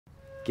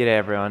G'day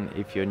everyone,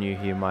 if you're new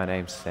here, my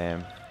name's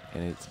Sam,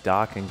 and it's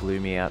dark and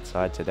gloomy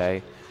outside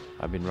today.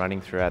 I've been running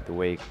throughout the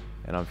week,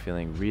 and I'm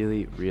feeling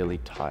really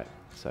tight.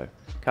 So,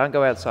 can't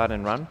go outside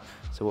and run,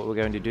 so what we're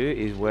going to do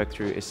is work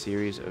through a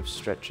series of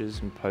stretches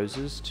and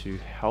poses to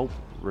help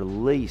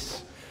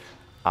release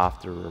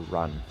after a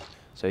run.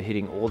 So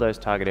hitting all those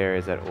target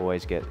areas that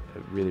always get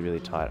really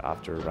tight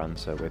after a run.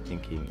 So we're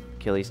thinking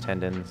Achilles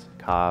tendons,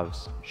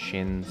 calves,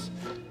 shins,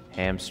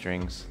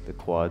 hamstrings, the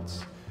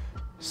quads,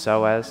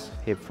 psoas,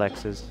 hip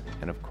flexors,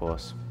 and of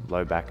course,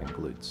 low back and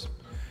glutes.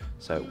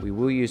 So we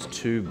will use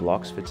 2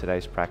 blocks for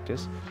today's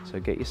practice. So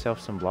get yourself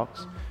some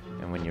blocks,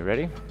 and when you're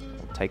ready,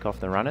 we'll take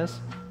off the runners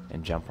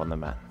and jump on the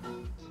mat.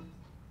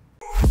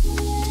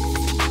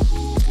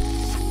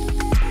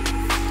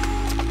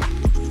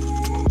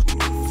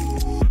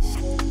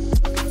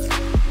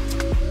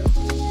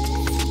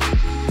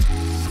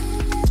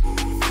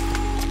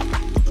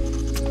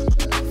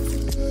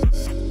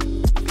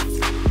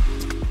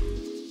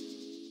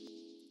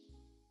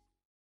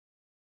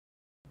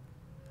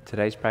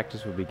 Today's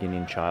practice will begin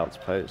in child's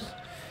pose.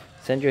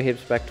 Send your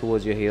hips back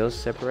towards your heels,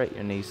 separate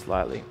your knees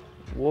slightly,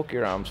 walk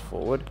your arms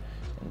forward,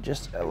 and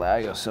just allow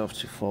yourself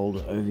to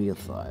fold over your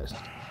thighs.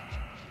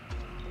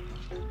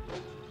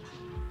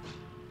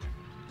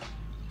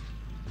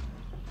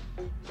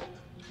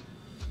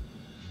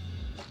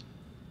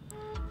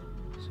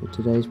 So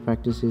today's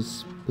practice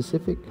is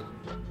specific.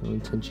 Our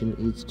intention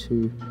is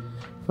to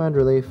find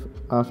relief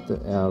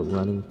after our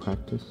running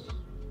practice.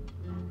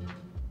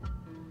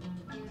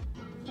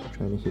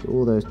 Trying to hit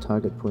all those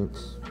target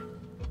points: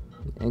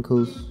 the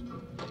ankles,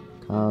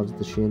 calves,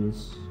 the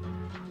shins,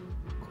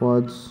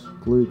 quads,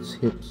 glutes,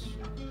 hips,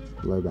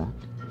 low back.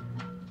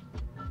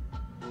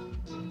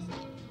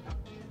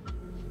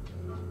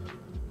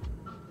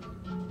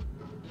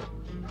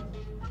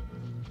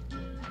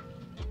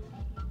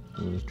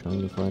 And just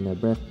trying to find our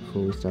breath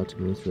before we start to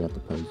move throughout the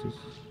poses.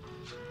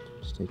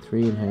 Just take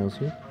 3 inhales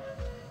here,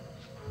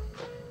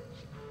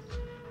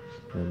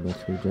 and by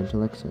 3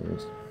 gentle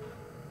exhales.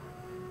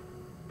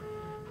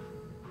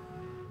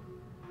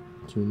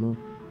 2 more.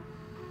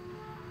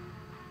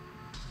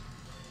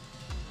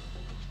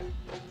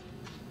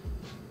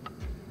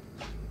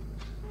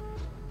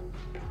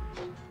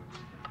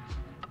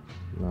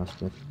 Last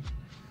breath.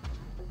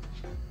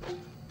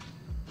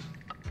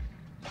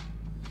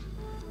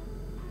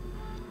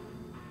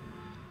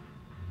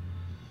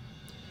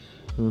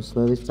 And we'll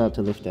slowly start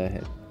to lift our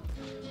head.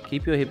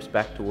 Keep your hips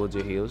back towards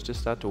your heels. Just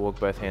start to walk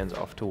both hands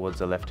off towards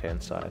the left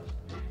hand side.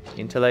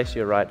 Interlace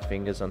your right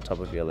fingers on top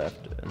of your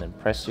left, and then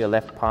press your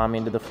left palm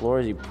into the floor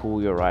as you pull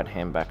your right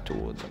hand back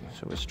towards you.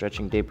 So we're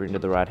stretching deeper into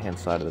the right hand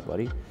side of the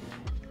body.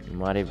 You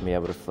might even be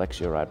able to flex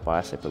your right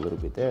bicep a little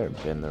bit there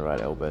and bend the right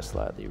elbow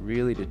slightly,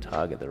 really to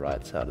target the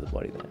right side of the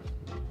body there.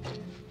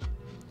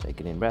 Take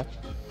an in breath.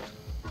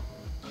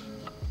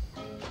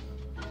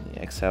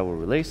 The exhale will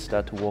release,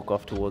 start to walk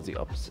off towards the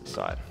opposite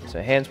side.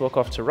 So hands walk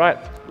off to right,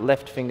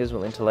 left fingers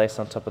will interlace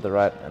on top of the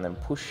right, and then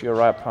push your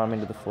right palm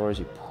into the floor as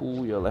you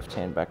pull your left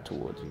hand back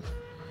towards you.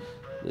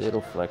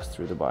 Little flex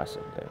through the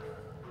bicep there.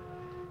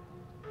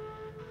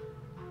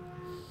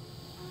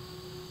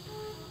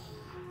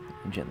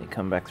 And gently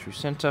come back through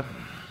center.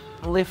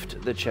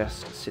 Lift the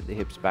chest, sit the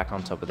hips back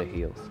on top of the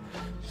heels.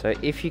 So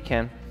if you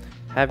can,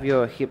 have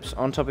your hips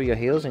on top of your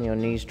heels and your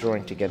knees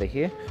drawing together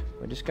here.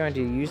 We're just going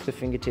to use the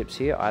fingertips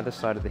here, either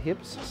side of the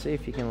hips. See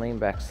if you can lean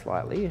back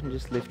slightly and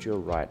just lift your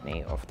right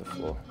knee off the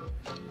floor.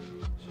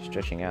 So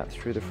stretching out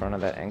through the front of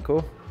that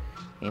ankle,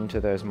 into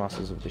those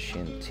muscles of the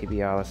shin.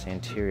 Tibialis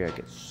anterior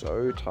gets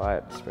so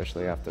tight,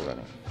 especially after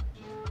running.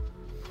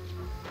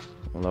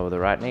 We'll lower the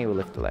right knee, we'll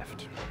lift the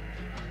left.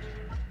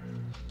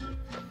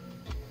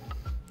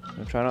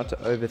 We'll try not to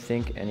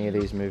overthink any of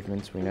these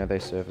movements. We know they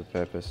serve a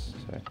purpose.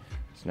 So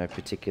there's no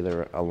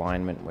particular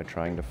alignment we're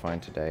trying to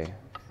find today.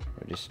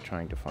 We're just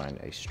trying to find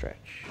a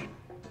stretch.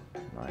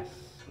 Nice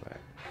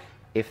work.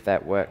 If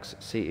that works,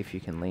 see if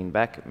you can lean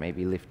back,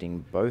 maybe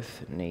lifting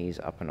both knees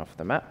up and off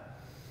the mat.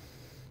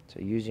 So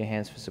use your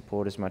hands for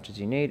support as much as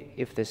you need.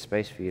 If there's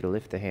space for you to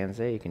lift the hands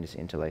there, you can just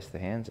interlace the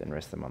hands and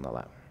rest them on the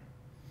lap.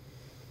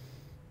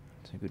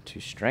 So good to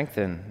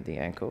strengthen the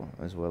ankle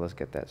as well as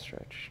get that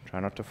stretch. Try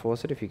not to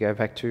force it. If you go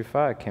back too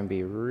far, it can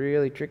be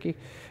really tricky.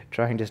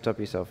 Trying to stop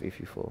yourself if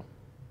you fall.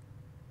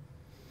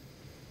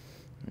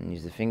 And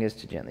use the fingers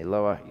to gently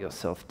lower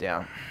yourself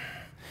down.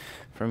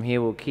 From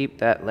here, we'll keep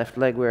that left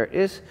leg where it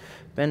is,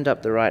 bend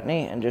up the right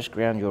knee, and just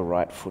ground your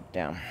right foot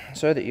down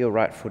so that your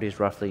right foot is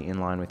roughly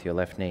in line with your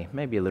left knee,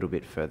 maybe a little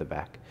bit further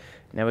back.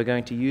 Now we're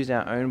going to use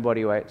our own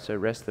body weight, so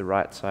rest the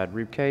right side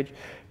rib cage,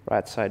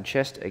 right side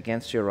chest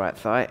against your right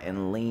thigh,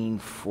 and lean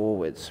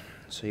forwards.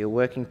 So you're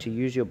working to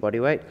use your body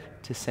weight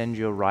to send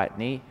your right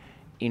knee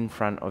in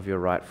front of your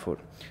right foot.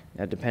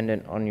 Now,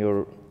 dependent on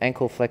your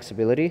ankle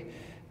flexibility,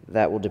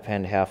 that will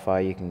depend how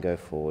far you can go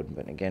forward.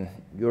 But again,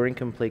 you're in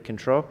complete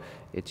control.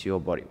 It's your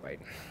body weight.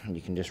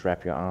 You can just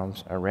wrap your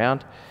arms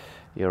around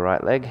your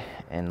right leg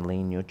and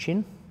lean your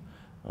chin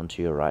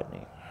onto your right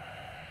knee.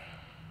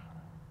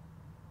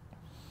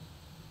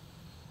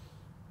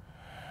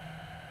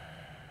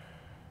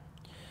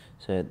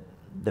 So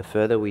the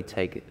further we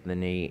take the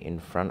knee in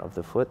front of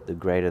the foot, the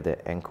greater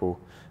the ankle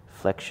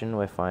flexion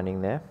we're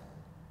finding there.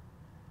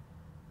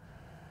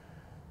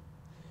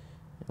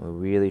 And we're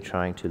really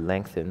trying to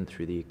lengthen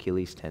through the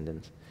Achilles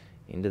tendons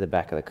into the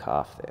back of the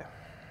calf there.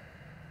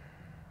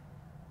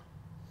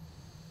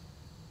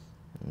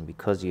 And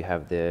because you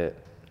have the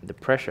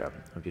pressure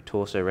of your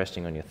torso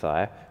resting on your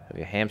thigh, of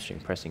your hamstring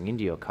pressing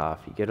into your calf,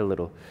 you get a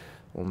little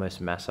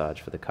almost massage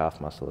for the calf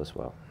muscle as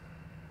well.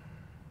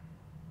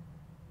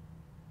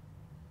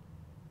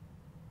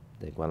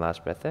 Take one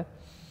last breath there.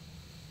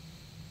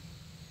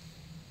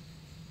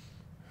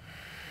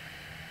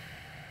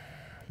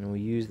 And we'll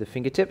use the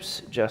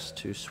fingertips just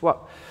to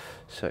swap.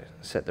 So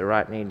set the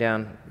right knee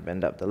down,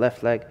 bend up the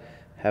left leg,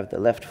 have the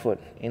left foot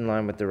in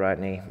line with the right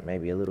knee,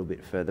 maybe a little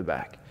bit further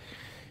back.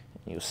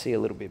 You'll see a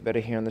little bit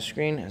better here on the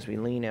screen as we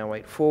lean our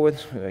weight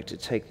forwards. We're going to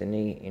take the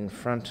knee in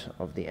front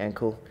of the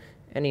ankle,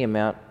 any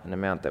amount, an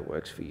amount that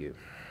works for you.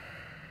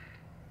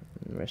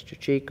 And rest your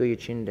cheek or your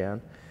chin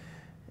down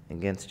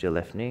against your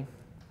left knee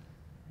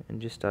and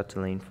just start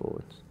to lean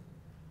forwards.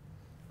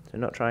 So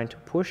not trying to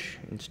push,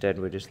 instead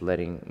we're just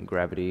letting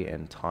gravity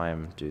and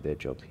time do their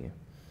job here.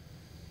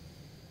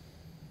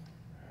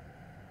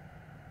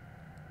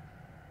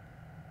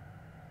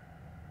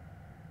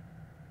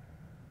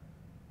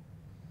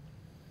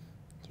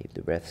 Keep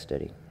the breath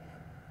steady.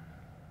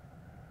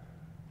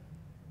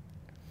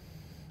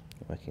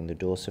 Working the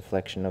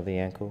dorsiflexion of the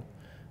ankle.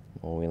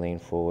 The more we lean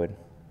forward,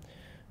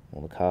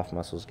 all the calf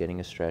muscles getting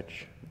a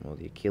stretch, all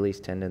the Achilles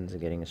tendons are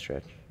getting a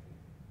stretch.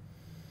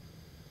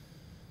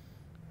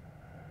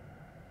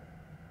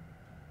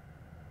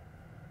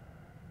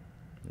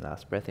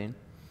 Last breath in.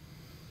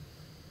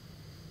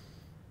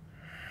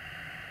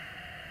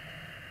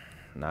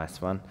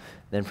 Nice one.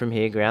 Then from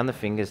here, ground the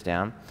fingers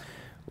down.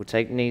 We'll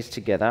take knees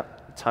together,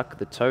 tuck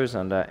the toes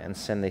under, and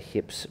send the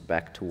hips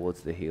back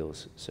towards the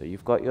heels. So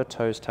you've got your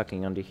toes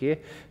tucking under here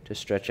to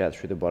stretch out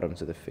through the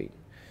bottoms of the feet.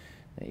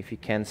 Now, if you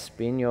can,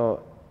 spin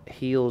your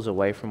heels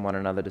away from one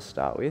another to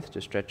start with, to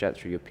stretch out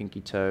through your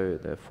pinky toe,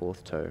 the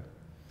fourth toe.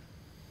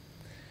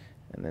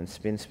 And then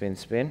spin, spin,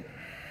 spin.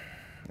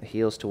 The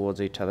heels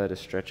towards each other to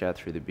stretch out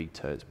through the big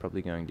toe. It's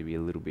probably going to be a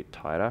little bit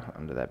tighter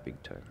under that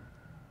big toe.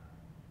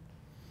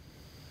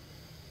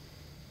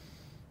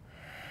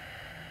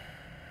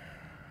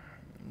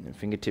 And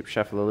fingertips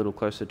shuffle a little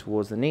closer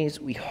towards the knees.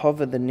 We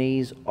hover the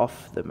knees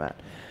off the mat,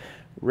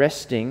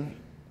 resting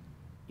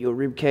your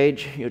rib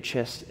cage, your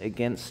chest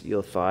against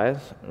your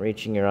thighs,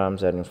 reaching your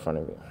arms out in front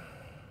of you.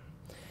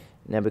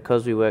 Now,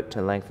 because we work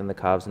to lengthen the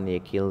calves and the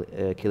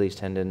Achilles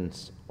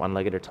tendons one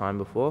leg at a time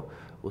before,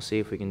 we'll see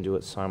if we can do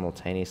it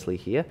simultaneously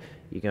here.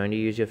 You're going to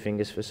use your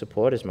fingers for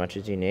support as much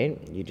as you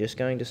need. You're just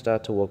going to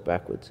start to walk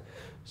backwards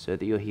so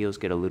that your heels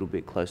get a little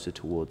bit closer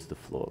towards the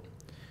floor.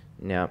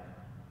 Now,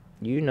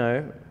 you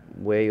know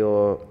where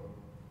your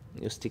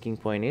sticking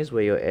point is,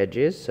 where your edge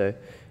is, so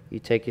you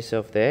take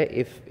yourself there.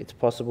 If it's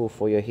possible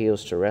for your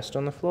heels to rest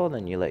on the floor,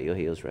 then you let your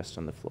heels rest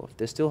on the floor. If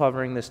they're still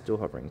hovering, they're still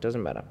hovering. It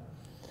doesn't matter.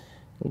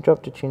 You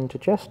drop to chin to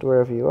chest,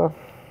 wherever you are.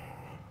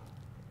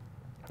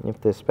 If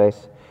there's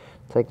space,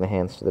 take the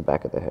hands to the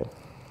back of the head.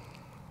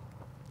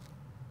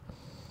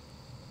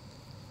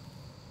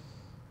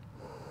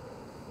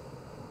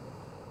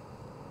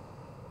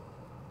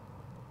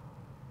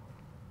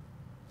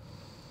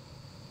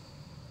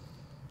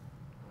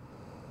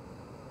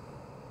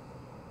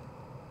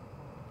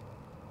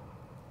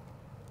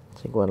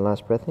 Take one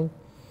last breath in.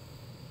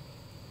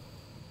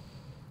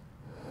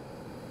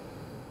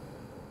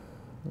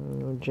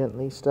 And we'll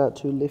gently start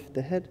to lift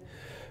the head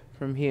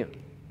from here.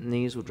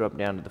 Knees will drop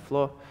down to the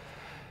floor.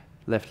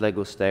 Left leg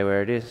will stay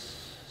where it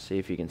is. See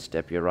if you can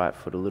step your right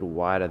foot a little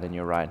wider than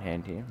your right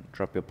hand here.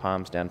 Drop your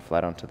palms down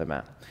flat onto the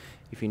mat.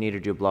 If you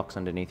needed your blocks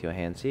underneath your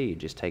hands here, you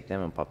just take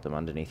them and pop them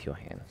underneath your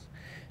hands.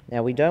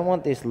 Now, we don't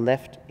want this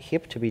left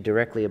hip to be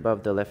directly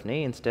above the left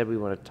knee. Instead, we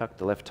want to tuck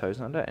the left toes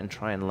under and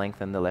try and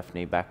lengthen the left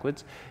knee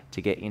backwards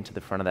to get into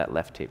the front of that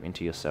left hip,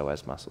 into your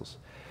psoas muscles.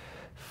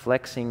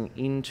 Flexing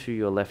into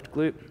your left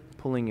glute,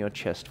 pulling your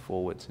chest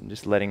forwards, and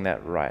just letting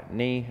that right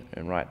knee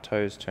and right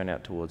toes turn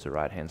out towards the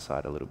right-hand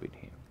side a little bit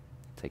here.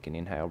 Take an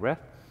inhale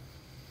breath.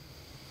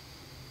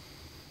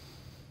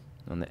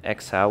 On the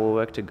exhale, we'll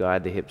work to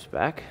guide the hips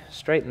back.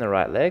 Straighten the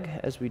right leg.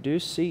 As we do,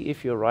 see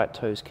if your right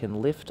toes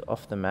can lift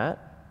off the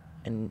mat,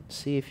 and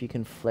see if you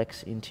can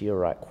flex into your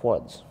right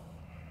quads.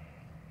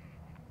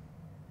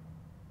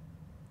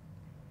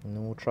 And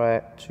then we'll try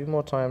it 2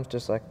 more times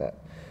just like that.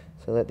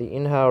 So let the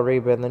inhale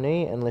rebend the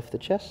knee and lift the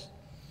chest.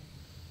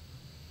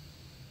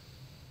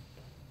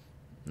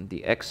 And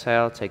the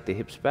exhale, take the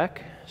hips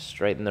back,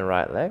 straighten the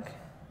right leg,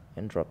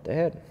 and drop the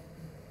head.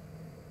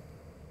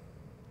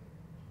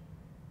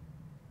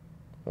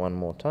 One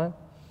more time.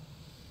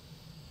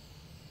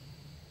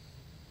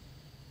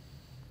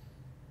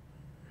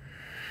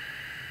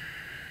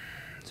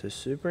 So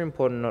super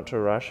important not to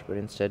rush, but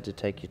instead to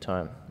take your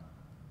time.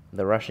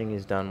 The rushing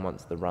is done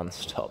once the run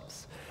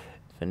stops.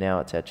 For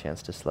now, it's our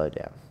chance to slow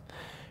down.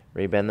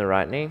 Rebend the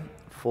right knee,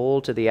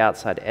 Fall to the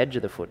outside edge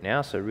of the foot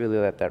now, so really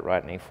let that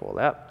right knee fall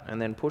out, and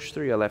then push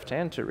through your left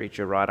hand to reach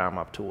your right arm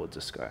up towards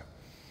the sky.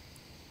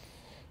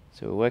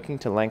 So we're working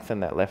to lengthen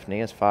that left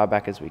knee as far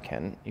back as we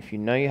can. If you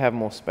know you have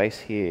more space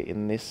here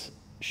in this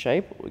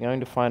shape, we're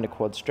going to find a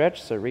quad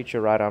stretch, so reach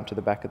your right arm to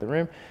the back of the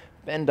room,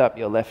 bend up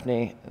your left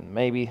knee, and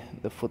maybe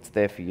the foot's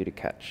there for you to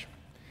catch.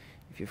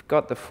 If you've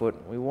got the foot,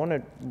 we want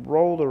to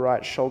roll the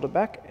right shoulder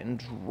back and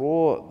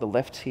draw the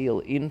left heel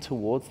in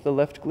towards the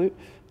left glute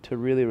to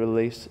really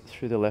release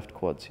through the left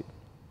quads here.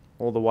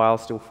 All the while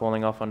still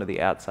falling off onto the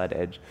outside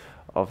edge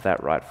of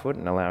that right foot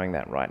and allowing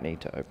that right knee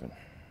to open.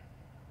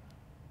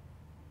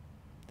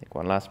 Take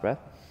one last breath.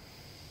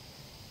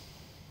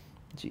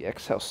 As you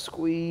exhale,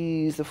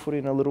 squeeze the foot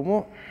in a little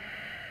more.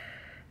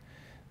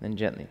 Then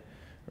gently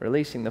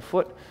releasing the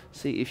foot.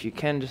 See if you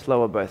can just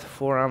lower both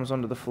forearms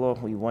onto the floor.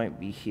 We won't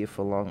be here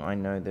for long. I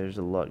know there's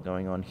a lot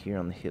going on here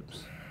on the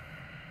hips.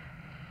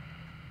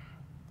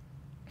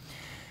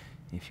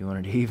 If you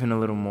wanted even a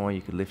little more,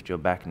 you could lift your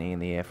back knee in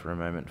the air for a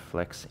moment,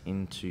 flex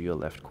into your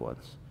left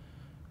quads.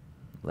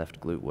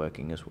 Left glute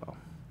working as well.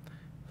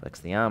 Flex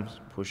the arms,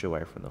 push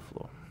away from the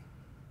floor.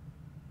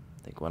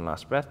 Take one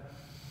last breath.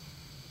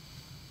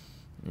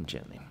 And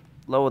gently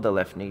lower the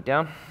left knee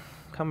down.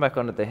 Come back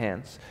onto the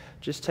hands.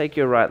 Just take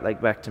your right leg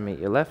back to meet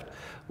your left.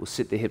 We'll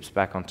sit the hips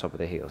back on top of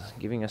the heels,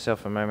 giving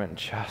yourself a moment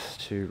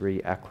just to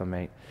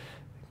reacclimate,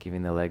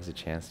 giving the legs a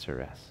chance to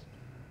rest.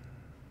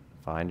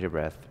 Find your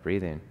breath,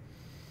 breathe in.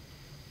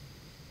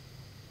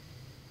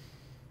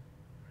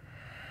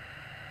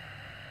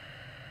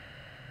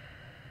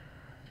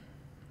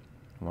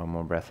 One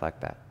more breath like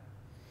that.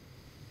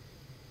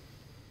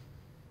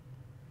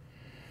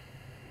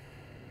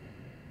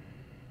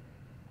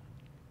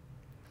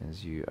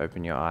 As you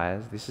open your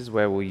eyes, this is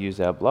where we'll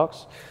use our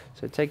blocks.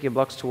 So take your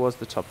blocks towards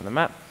the top of the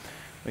mat.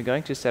 We're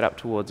going to set up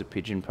towards a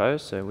pigeon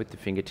pose, so with the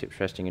fingertips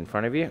resting in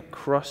front of you,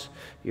 cross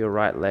your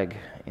right leg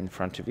in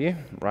front of you,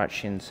 right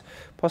shin's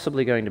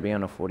possibly going to be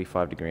on a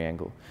 45-degree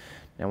angle.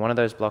 Now one of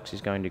those blocks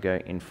is going to go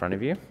in front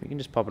of you. You can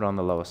just pop it on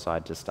the lower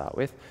side to start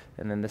with.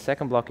 And then the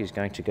second block is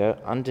going to go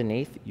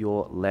underneath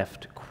your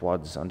left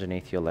quads,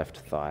 underneath your left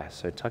thigh.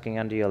 So tucking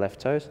under your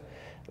left toes,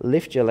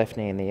 lift your left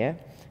knee in the air,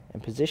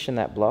 and position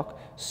that block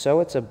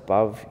so it's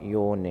above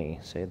your knee.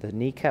 So the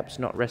kneecap's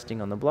not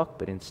resting on the block,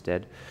 but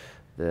instead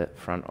the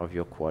front of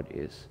your quad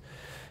is.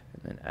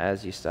 And then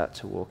as you start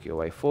to walk your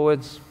way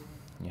forwards,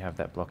 you have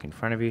that block in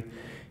front of you,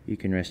 you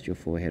can rest your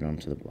forehead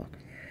onto the block.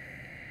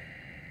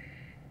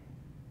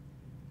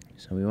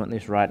 So we want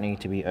this right knee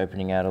to be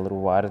opening out a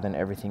little wider than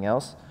everything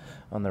else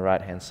on the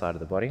right hand side of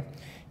the body.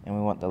 And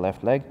we want the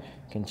left leg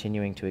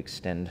continuing to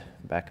extend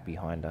back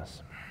behind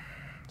us.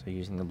 So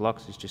using the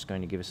blocks is just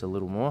going to give us a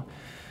little more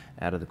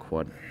out of the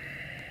quad.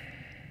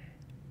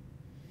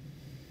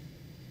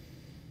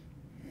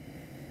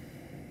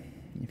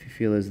 If you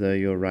feel as though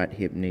your right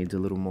hip needs a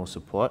little more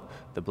support,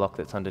 the block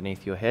that's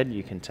underneath your head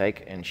you can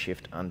take and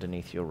shift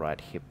underneath your right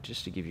hip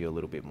just to give you a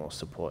little bit more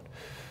support.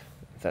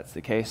 If that's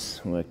the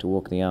case, work to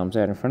walk the arms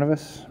out in front of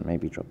us,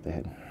 maybe drop the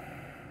head.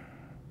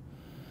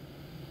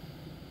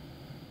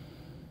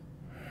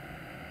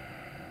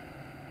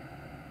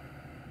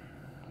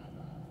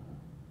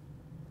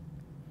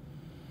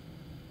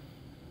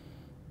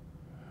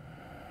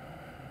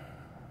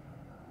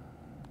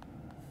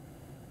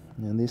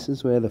 Now this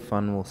is where the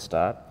fun will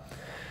start.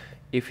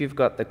 If you've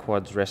got the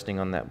quads resting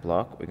on that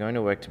block, we're going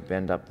to work to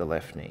bend up the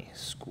left knee.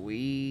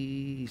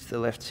 Squeeze the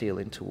left heel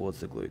in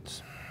towards the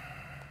glutes.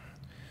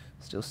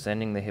 Still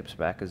sending the hips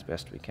back as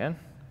best we can.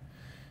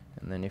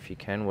 And then if you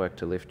can, work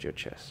to lift your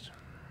chest.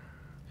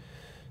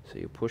 So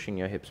you're pushing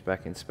your hips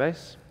back in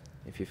space.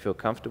 If you feel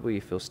comfortable,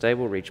 you feel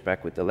stable, reach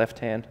back with the left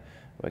hand,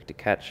 work to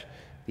catch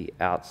the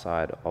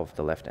outside of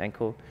the left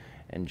ankle,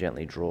 and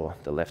gently draw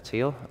the left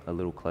heel a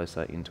little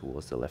closer in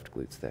towards the left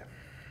glutes there.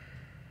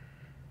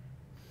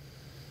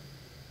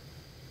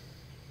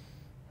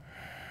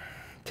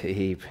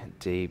 Deep,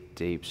 deep,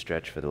 deep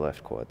stretch for the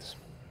left quads.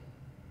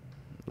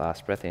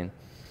 Last breath in.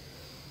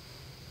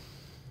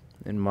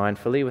 Then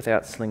mindfully,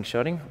 without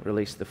slingshotting,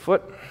 release the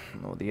foot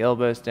or the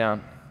elbows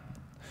down.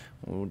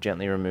 We'll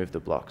gently remove the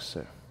blocks.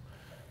 So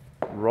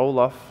roll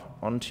off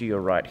onto your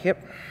right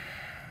hip.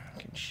 You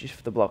can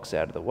shift the blocks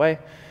out of the way.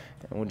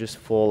 And we'll just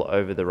fall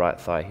over the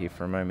right thigh here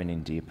for a moment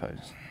in deer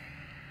pose.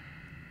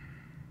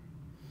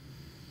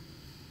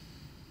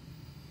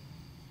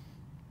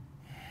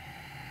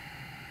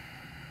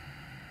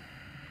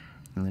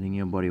 And letting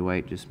your body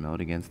weight just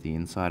melt against the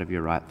inside of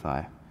your right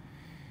thigh.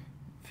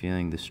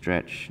 Feeling the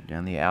stretch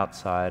down the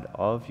outside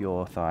of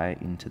your thigh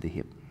into the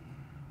hip.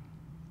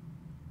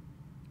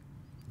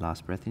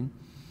 Last breath in.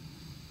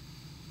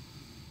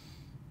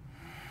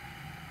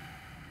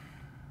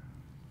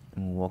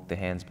 And we'll walk the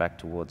hands back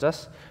towards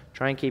us.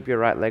 Try and keep your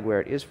right leg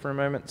where it is for a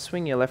moment.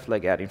 Swing your left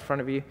leg out in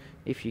front of you.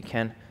 If you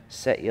can,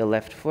 set your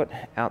left foot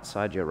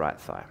outside your right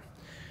thigh.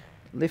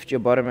 Lift your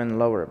bottom and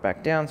lower it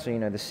back down so you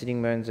know the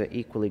sitting bones are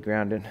equally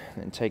grounded.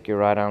 Then take your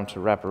right arm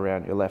to wrap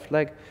around your left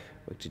leg.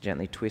 Work to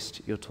gently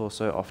twist your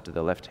torso off to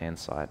the left-hand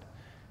side.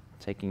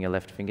 Taking your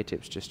left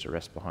fingertips just to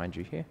rest behind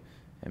you here.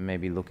 and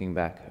maybe looking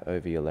back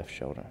over your left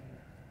shoulder.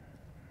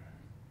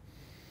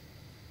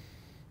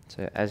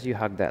 So as you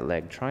hug that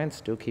leg, try and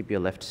still keep your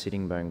left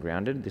sitting bone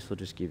grounded. This will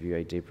just give you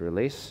a deeper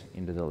release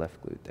into the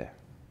left glute there.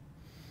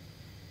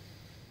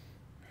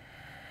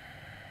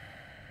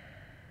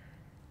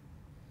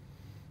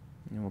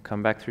 And we'll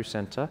come back through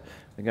center.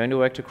 We're going to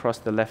work to cross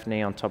the left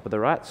knee on top of the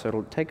right, so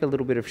it'll take a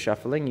little bit of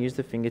shuffling. Use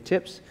the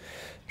fingertips.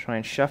 Try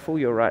and shuffle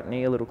your right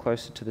knee a little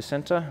closer to the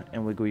center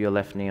and wiggle your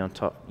left knee on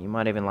top. You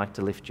might even like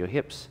to lift your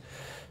hips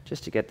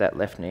just to get that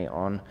left knee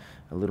on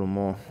a little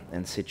more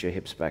and sit your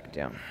hips back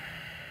down.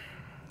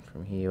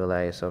 From here, you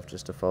allow yourself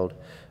just to fold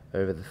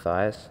over the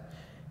thighs,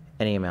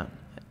 any amount,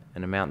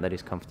 an amount that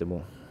is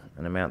comfortable,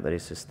 an amount that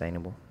is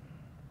sustainable.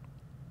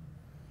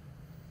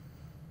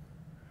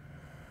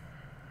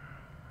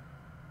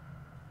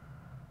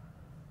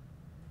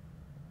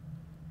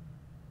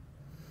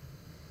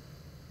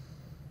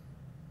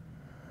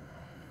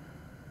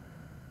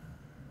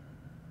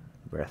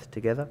 Breath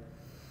together.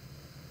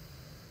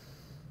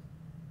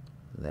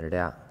 Let it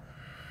out.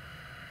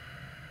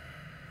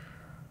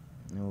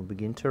 And we'll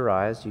begin to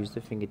rise. Use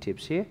the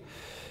fingertips here.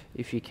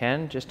 If you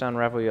can, just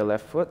unravel your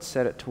left foot,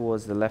 set it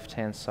towards the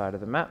left-hand side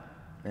of the mat,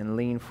 and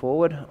lean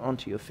forward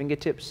onto your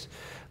fingertips.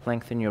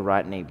 Lengthen your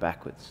right knee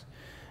backwards.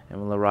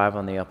 And we'll arrive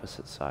on the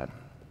opposite side.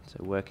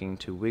 So working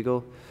to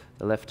wiggle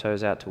the left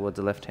toes out towards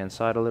the left-hand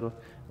side a little,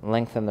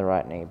 lengthen the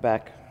right knee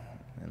back,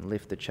 and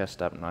lift the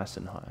chest up nice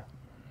and high.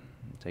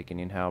 Take an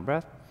inhale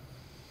breath.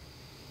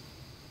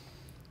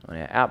 On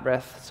your out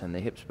breath, send the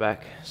hips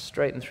back,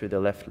 straighten through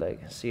the left leg.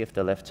 See if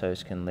the left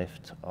toes can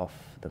lift off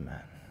the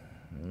mat.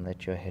 And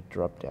let your head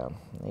drop down.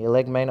 Your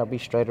leg may not be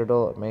straight at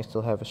all. It may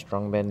still have a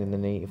strong bend in the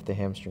knee if the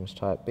hamstring's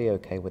tight. Be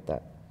okay with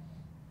that.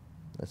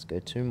 Let's go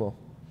 2 more.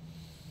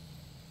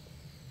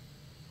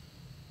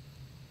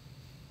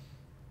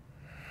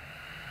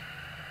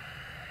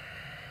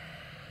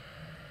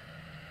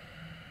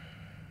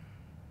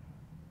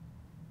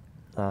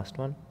 Last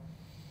one.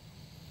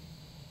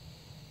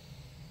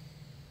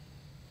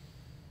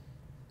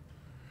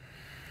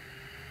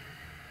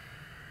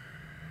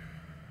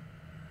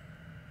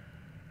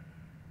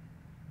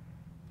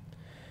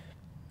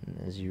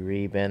 As you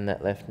re-bend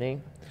that left knee,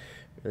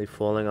 really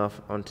falling off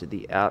onto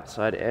the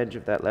outside edge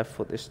of that left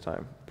foot this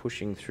time,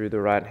 pushing through the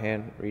right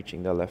hand,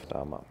 reaching the left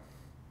arm up.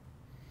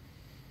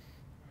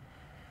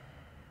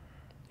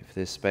 If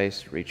there's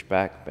space, reach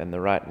back, bend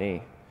the right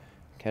knee,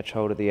 catch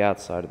hold of the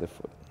outside of the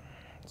foot.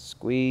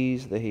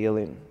 Squeeze the heel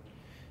in,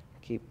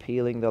 keep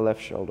peeling the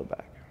left shoulder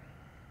back.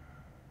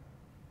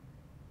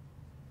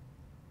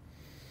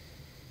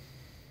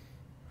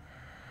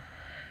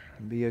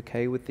 Be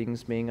okay with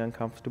things being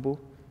uncomfortable.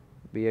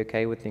 Be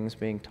okay with things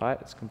being tight.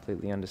 It's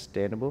completely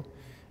understandable.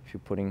 If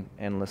you're putting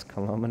endless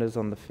kilometers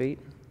on the feet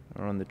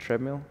or on the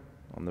treadmill,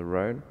 on the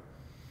road,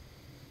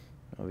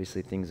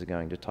 obviously things are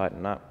going to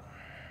tighten up.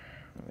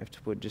 We have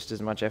to put just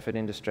as much effort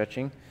into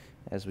stretching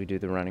as we do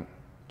the running.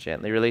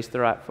 Gently release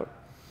the right foot.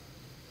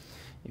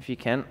 If you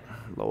can,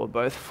 lower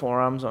both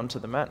forearms onto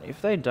the mat.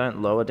 If they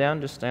don't lower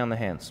down, just stay on the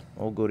hands.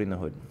 All good in the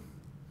hood.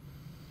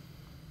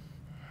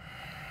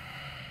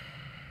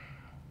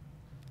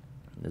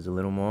 There's a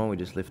little more. We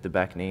just lift the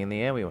back knee in the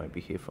air. We won't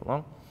be here for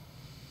long.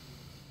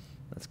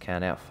 Let's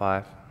count out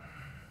 5,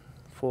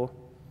 4,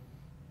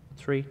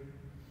 3,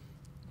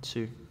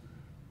 2,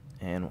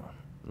 and 1.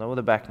 Lower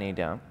the back knee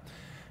down.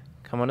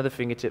 Come onto the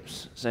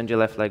fingertips. Send your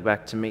left leg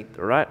back to meet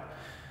the right.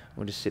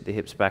 We'll just sit the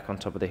hips back on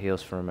top of the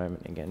heels for a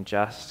moment. Again,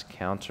 just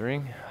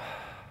countering.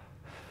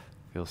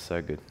 Feels so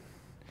good.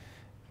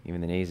 Giving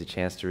the knees a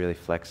chance to really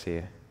flex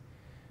here.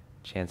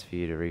 Chance for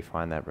you to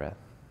refine that breath.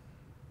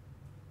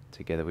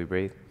 Together we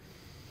breathe.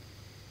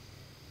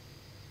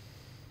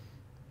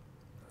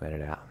 Let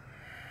it out.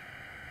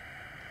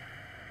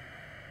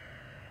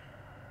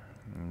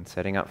 And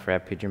setting up for our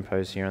pigeon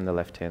pose here on the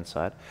left-hand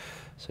side.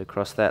 So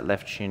cross that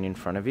left shin in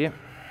front of you.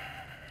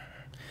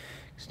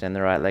 Extend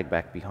the right leg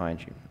back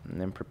behind you.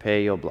 And then prepare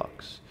your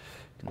blocks.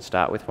 You can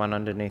start with one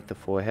underneath the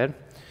forehead.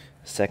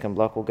 The second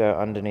block will go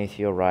underneath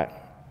your right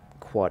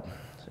quad.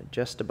 So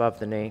just above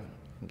the knee.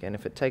 Again,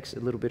 if it takes a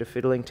little bit of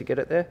fiddling to get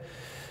it there,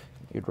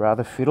 you'd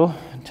rather fiddle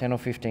 10 or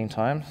 15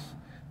 times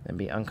than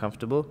be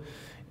uncomfortable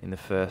in the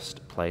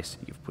first place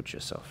you've put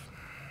yourself.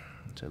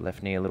 So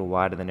left knee a little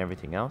wider than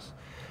everything else.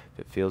 If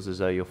it feels as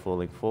though you're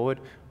falling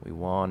forward, we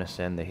want to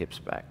send the hips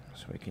back.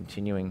 So we're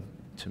continuing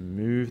to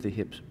move the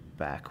hips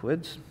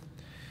backwards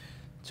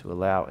to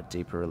allow a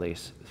deeper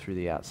release through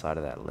the outside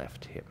of that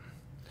left hip.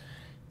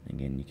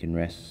 Again, you can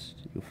rest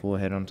your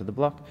forehead onto the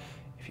block.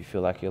 If you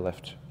feel like your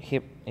left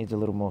hip needs a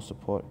little more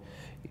support,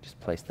 you just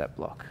place that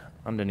block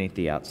underneath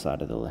the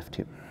outside of the left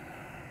hip.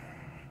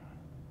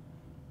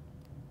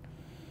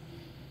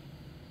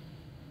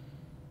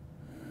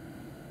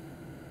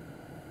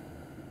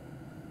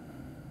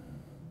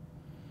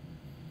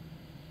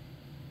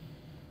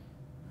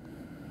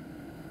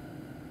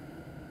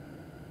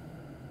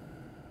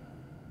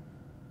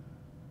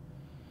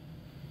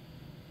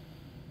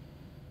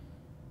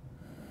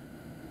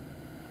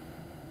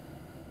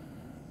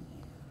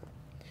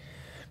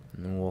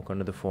 And then walk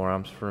onto the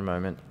forearms for a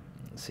moment.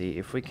 See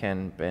if we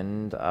can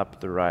bend up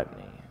the right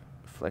knee,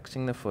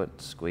 flexing the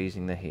foot,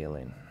 squeezing the heel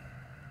in.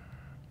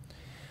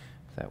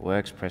 If that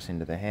works, press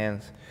into the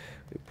hands.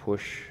 We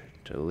push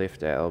to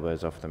lift our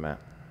elbows off the mat.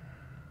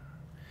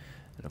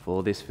 And if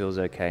all this feels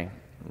okay,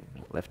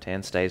 left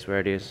hand stays where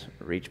it is,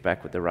 reach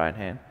back with the right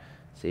hand.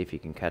 See if you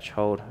can catch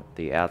hold of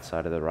the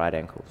outside of the right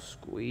ankle,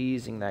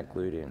 squeezing that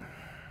glute in.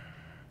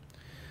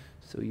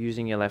 Still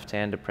using your left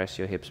hand to press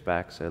your hips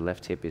back, so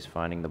left hip is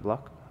finding the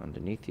block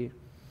underneath you.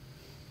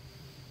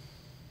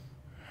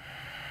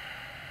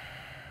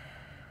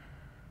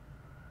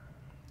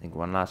 Take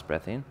one last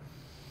breath in.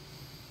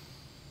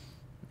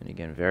 And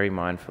again, very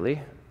mindfully,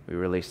 we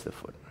release the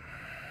foot.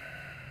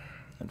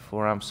 And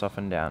forearms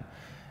soften down.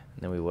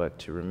 And then we work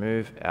to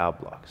remove our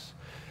blocks.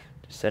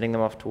 Just setting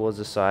them off towards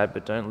the side,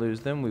 but don't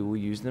lose them. We will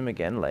use them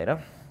again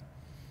later.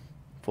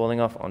 Falling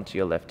off onto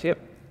your left hip,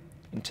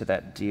 into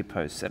that deer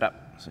pose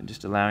setup. So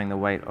just allowing the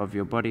weight of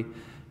your body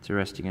to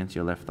rest against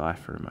your left thigh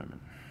for a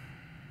moment.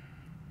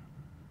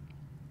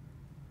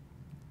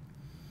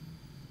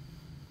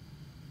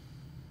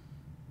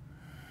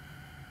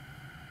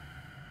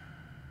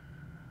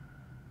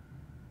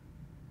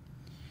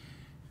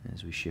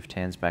 As we shift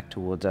hands back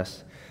towards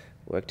us,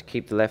 work to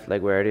keep the left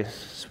leg where it is.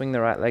 Swing the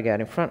right leg out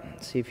in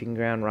front. See if you can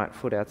ground right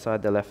foot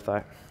outside the left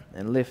thigh.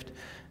 And lift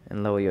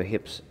and lower your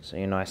hips so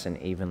you're nice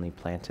and evenly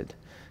planted.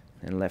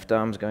 And left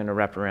arm's going to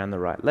wrap around the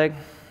right leg.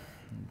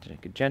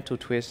 Take a gentle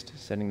twist,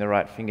 setting the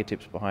right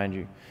fingertips behind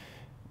you,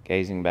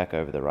 gazing back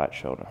over the right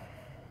shoulder.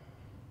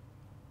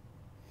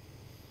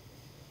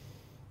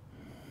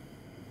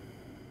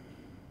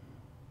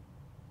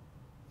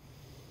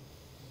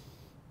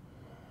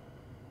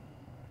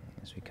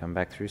 As we come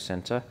back through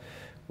center,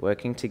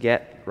 working to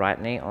get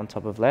right knee on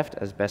top of left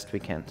as best we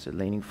can. So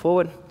leaning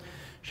forward,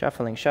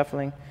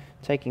 shuffling,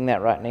 taking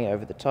that right knee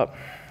over the top,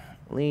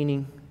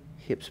 leaning,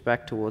 hips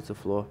back towards the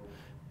floor,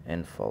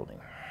 and folding.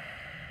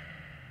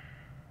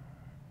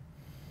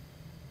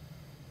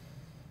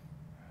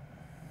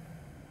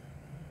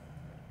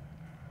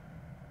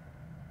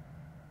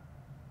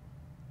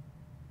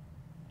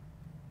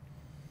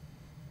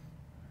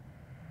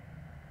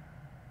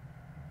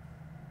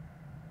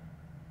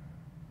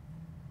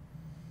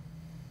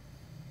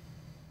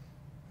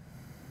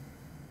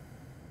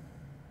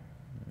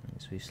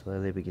 As we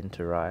slowly begin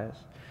to rise.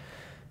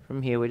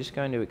 From here, we're just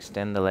going to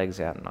extend the legs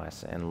out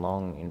nice and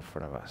long in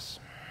front of us.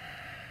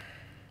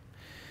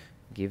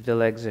 Give the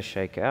legs a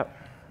shake out.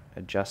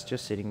 Adjust your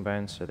sitting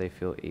bones so they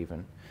feel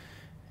even,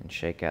 and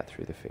shake out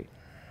through the feet.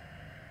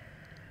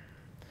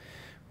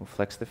 We'll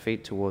flex the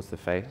feet towards the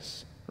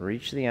face.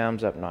 Reach the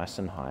arms up nice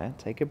and high.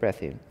 Take a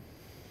breath in.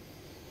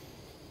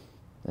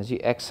 As you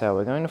exhale,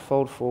 we're going to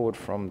fold forward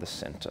from the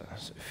center.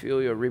 So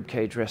feel your rib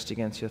cage rest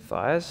against your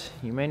thighs.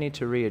 You may need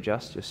to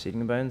readjust your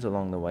sitting bones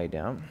along the way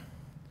down.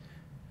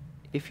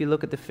 If you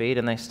look at the feet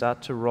and they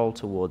start to roll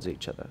towards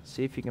each other,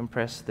 see if you can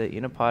press the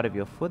inner part of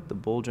your foot, the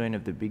ball joint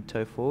of the big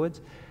toe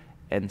forwards,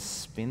 and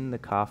spin the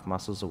calf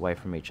muscles away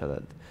from each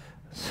other.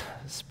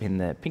 Spin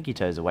the pinky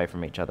toes away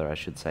from each other, I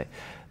should say.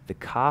 The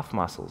calf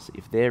muscles,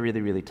 if they're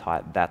really, really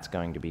tight, that's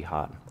going to be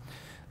hard.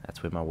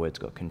 That's where my words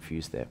got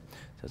confused there.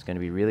 So it's going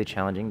to be really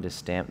challenging to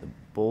stamp the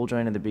ball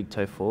joint of the big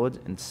toe forwards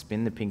and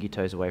spin the pinky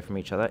toes away from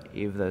each other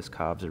if those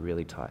calves are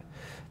really tight.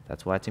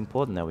 That's why it's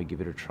important that we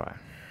give it a try.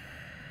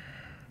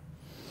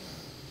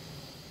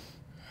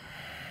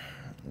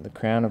 The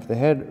crown of the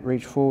head,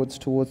 reach forwards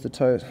towards the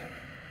toes.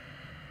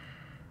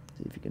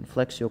 See if you can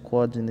flex your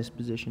quads in this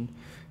position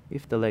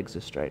if the legs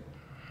are straight.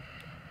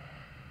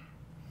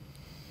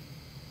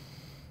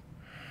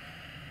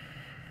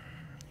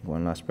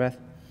 One last breath.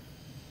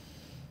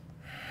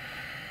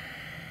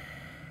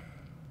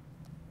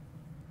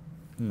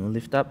 And we'll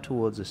lift up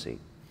towards the seat.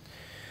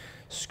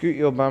 Scoot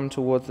your bum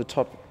towards the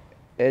top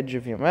edge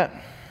of your mat.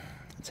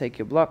 Take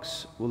your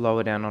blocks, we'll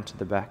lower down onto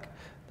the back.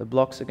 The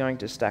blocks are going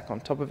to stack on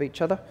top of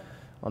each other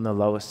on the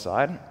lowest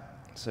side.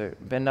 So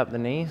bend up the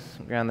knees,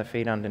 ground the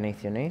feet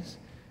underneath your knees,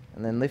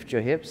 and then lift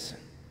your hips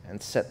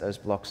and set those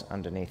blocks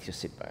underneath your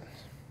sit bones.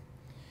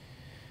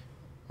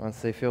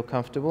 Once they feel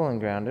comfortable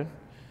and grounded,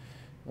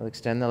 we'll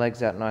extend the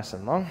legs out nice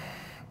and long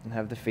and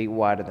have the feet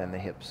wider than the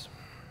hips.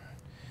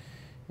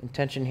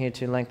 Intention here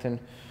to lengthen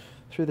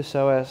through the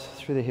psoas,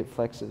 through the hip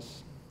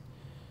flexors.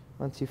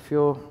 Once you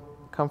feel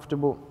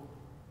comfortable,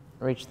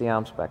 reach the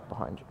arms back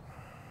behind you.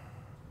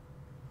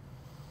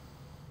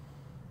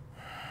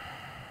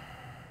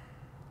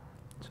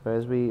 So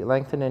as we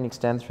lengthen and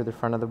extend through the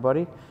front of the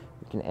body,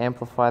 we can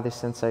amplify this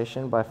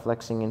sensation by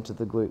flexing into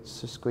the glutes.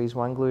 So squeeze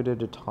one glute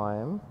at a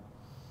time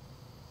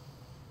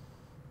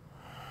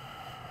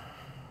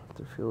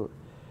to feel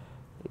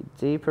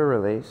a deeper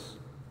release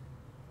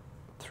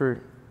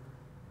through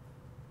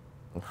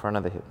in front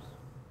of the hips.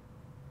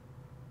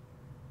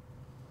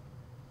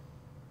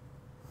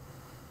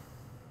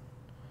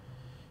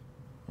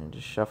 And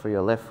just shuffle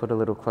your left foot a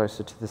little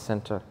closer to the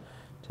center.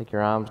 Take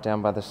your arms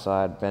down by the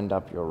side, bend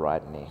up your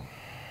right knee.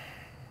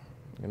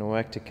 You're going to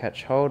work to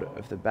catch hold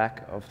of the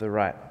back of the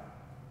right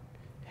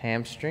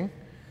hamstring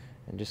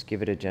and just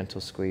give it a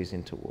gentle squeeze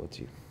in towards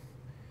you.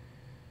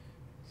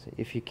 So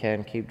if you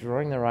can, keep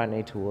drawing the right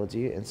knee towards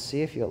you and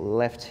see if your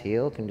left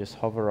heel can just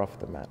hover off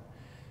the mat.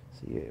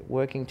 So you're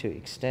working to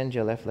extend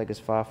your left leg as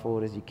far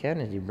forward as you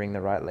can as you bring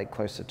the right leg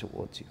closer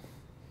towards you.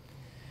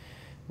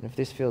 And if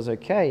this feels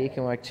okay, you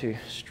can work to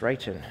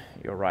straighten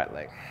your right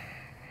leg.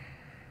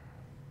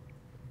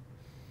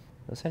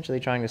 Essentially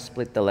trying to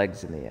split the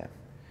legs in the air.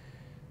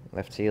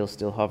 Left heel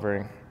still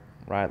hovering,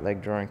 right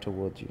leg drawing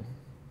towards you.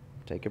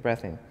 Take a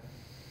breath in.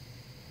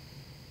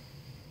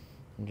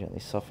 And gently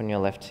soften your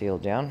left heel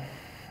down.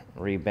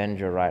 Rebend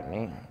your right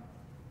knee.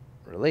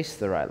 Release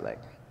the right leg.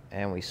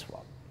 And we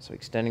swap. So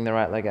extending the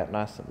right leg out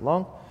nice and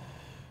long.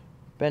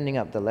 Bending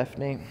up the left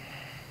knee.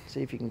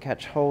 See if you can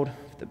catch hold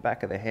of the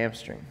back of the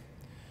hamstring.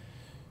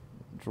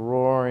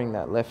 Drawing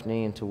that left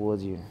knee in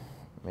towards you.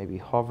 Maybe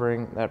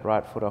hovering that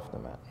right foot off the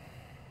mat.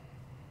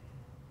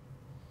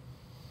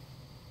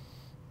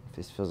 If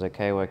this feels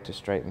okay, work to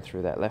straighten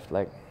through that left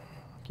leg.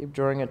 Keep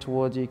drawing it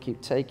towards you,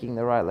 keep taking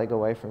the right leg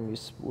away from you,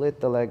 split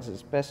the legs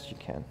as best you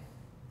can.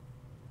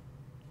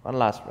 One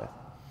last breath.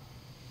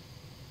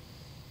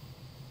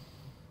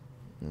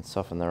 And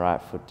soften the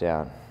right foot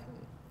down.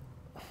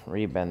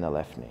 Rebend the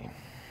left knee.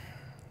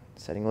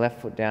 Setting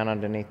left foot down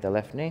underneath the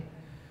left knee,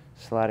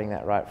 sliding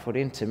that right foot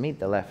in to meet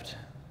the left,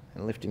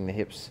 and lifting the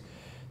hips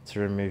to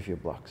remove your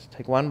blocks.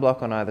 Take one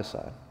block on either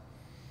side.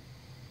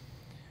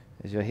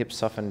 As your hips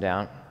soften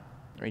down,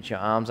 reach your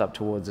arms up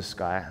towards the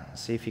sky.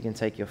 See if you can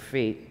take your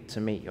feet to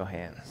meet your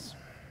hands.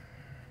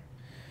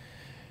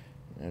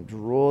 Now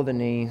draw the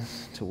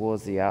knees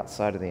towards the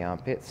outside of the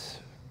armpits.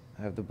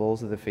 Have the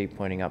balls of the feet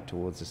pointing up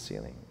towards the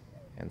ceiling.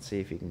 And see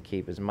if you can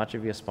keep as much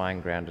of your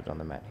spine grounded on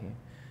the mat here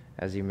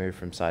as you move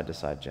from side to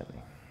side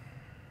gently.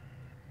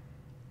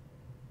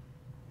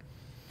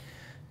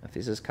 If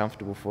this is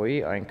comfortable for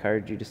you, I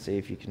encourage you to see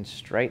if you can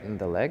straighten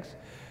the legs,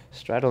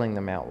 straddling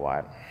them out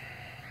wide.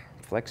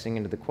 Flexing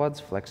into the quads,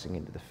 flexing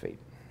into the feet.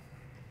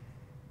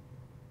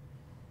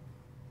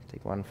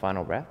 Take one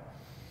final breath.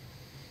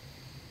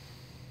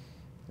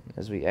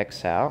 As we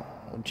exhale,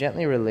 we'll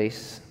gently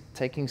release,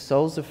 taking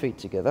soles of feet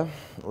together,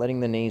 letting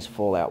the knees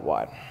fall out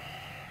wide.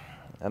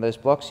 Now those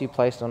blocks you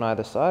placed on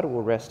either side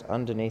will rest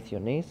underneath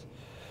your knees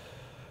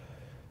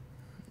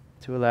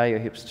to allow your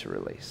hips to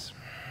release.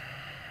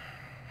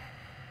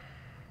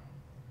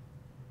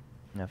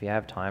 Now if you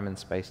have time and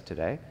space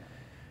today,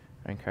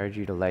 I encourage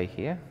you to lay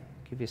here.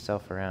 Give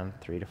yourself around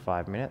 3 to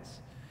 5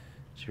 minutes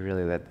to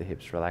really let the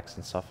hips relax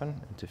and soften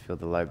and to feel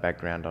the low back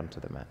ground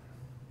onto the mat.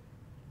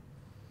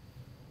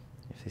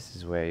 If this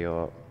is where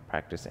your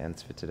practice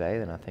ends for today,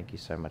 then I thank you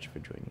so much for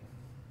joining.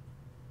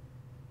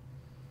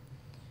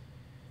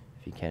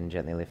 If you can,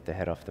 gently lift the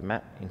head off the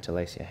mat,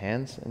 interlace your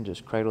hands, and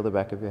just cradle the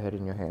back of your head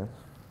in your hands.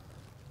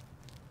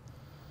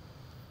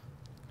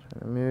 Try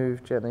to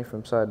move gently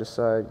from side to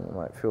side. You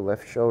might feel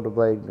left shoulder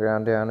blade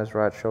ground down as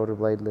right shoulder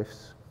blade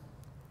lifts.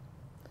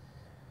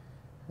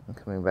 And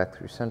coming back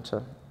through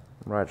center,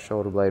 right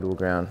shoulder blade will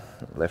ground,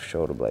 left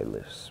shoulder blade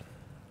lifts.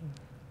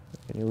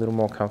 Getting a little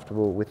more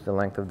comfortable with the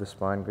length of the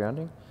spine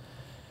grounding.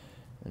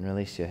 And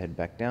release your head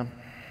back down.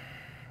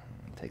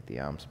 And take the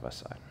arms by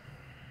side.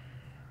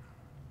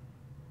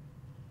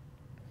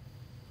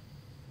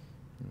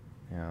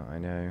 Now, I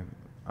know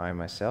I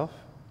myself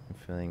am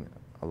feeling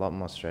a lot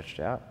more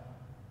stretched out.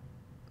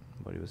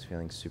 Body was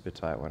feeling super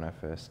tight when I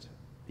first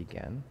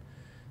began.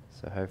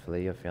 So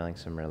hopefully you're feeling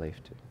some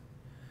relief too.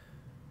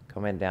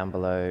 Comment down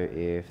below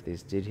if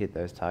this did hit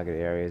those target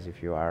areas,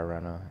 if you are a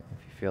runner.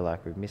 If you feel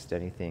like we've missed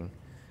anything,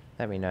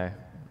 let me know.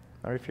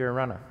 Or if you're a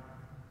runner,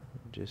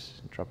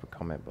 just drop a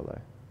comment below.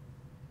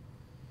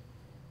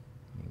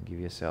 You can give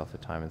yourself the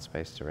time and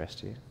space to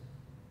rest here.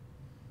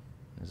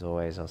 As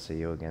always, I'll see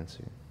you again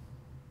soon.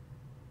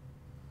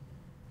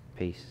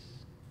 Peace.